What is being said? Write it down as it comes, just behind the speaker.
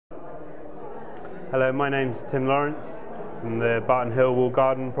Hello, my name's Tim Lawrence from the Barton Hill Wall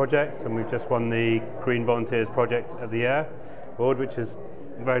Garden project, and we've just won the Green Volunteers Project of the Year award, which is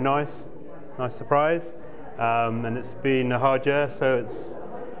very nice surprise. And it's been a hard year, so it's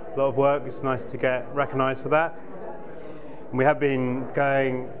a lot of work. It's nice to get recognised for that. And we have been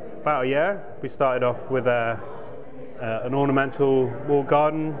going about a year. We started off with an ornamental wall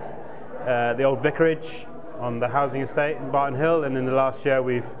garden, the old vicarage on the housing estate in Barton Hill, and in the last year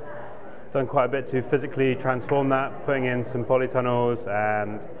we've done quite a bit to physically transform that, putting in some polytunnels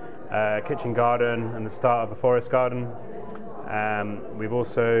and a kitchen garden and the start of a forest garden. We've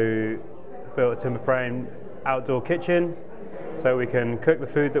also built a timber frame outdoor kitchen so we can cook the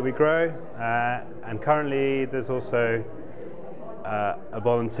food that we grow, and currently there's also a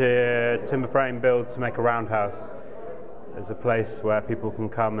volunteer timber frame build to make a roundhouse. There's a place where people can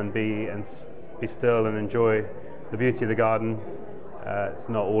come and be still and enjoy the beauty of the garden. It's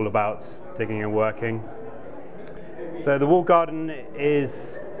not all about digging and working. So the wall garden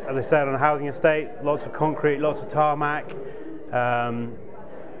is, as I said, on a housing estate, lots of concrete, lots of tarmac on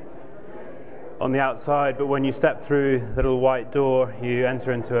the outside, but when you step through the little white door you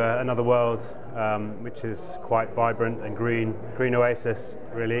enter into another world, which is quite vibrant and green oasis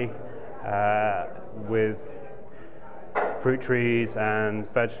really, with fruit trees and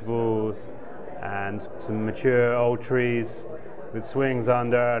vegetables and some mature old trees with swings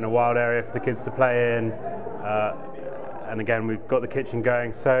under and a wild area for the kids to play in, and again we've got the kitchen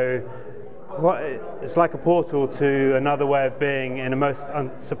going, so it's like a portal to another way of being in a most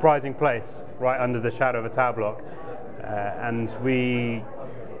surprising place right under the shadow of a tower block. And we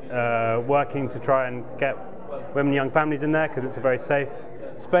are working to try and get women and young families in there because it's a very safe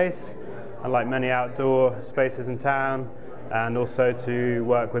space, unlike many outdoor spaces in town, and also to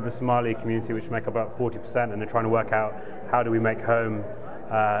work with the Somali community, which make up about 40%, and they're trying to work out how do we make home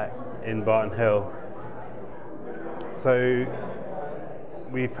in Barton Hill. So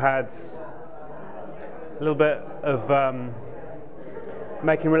we've had a little bit of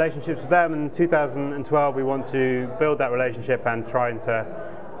making relationships with them. In 2012 we want to build that relationship and trying to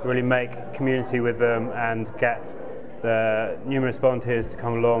really make community with them and get the numerous volunteers to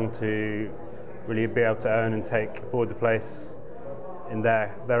come along to really be able to own and take forward the place in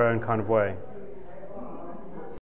their own kind of way.